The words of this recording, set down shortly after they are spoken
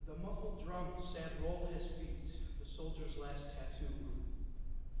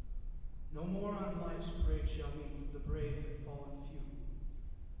No more on life's parade shall meet the brave and fallen few.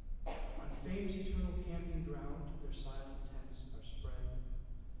 On fame's eternal camping ground, their silent tents are spread,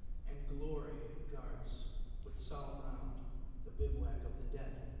 and glory guards with solemn round the bivouac of the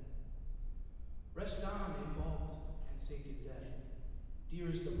dead. Rest on, embalmed and sainted dead, dear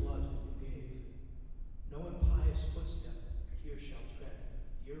is the blood you gave. No impious footstep here shall tread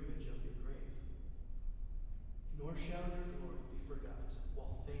the herbage of your grave. Nor shall your glory be forgot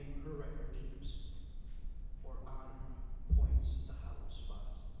while fame her record keeps.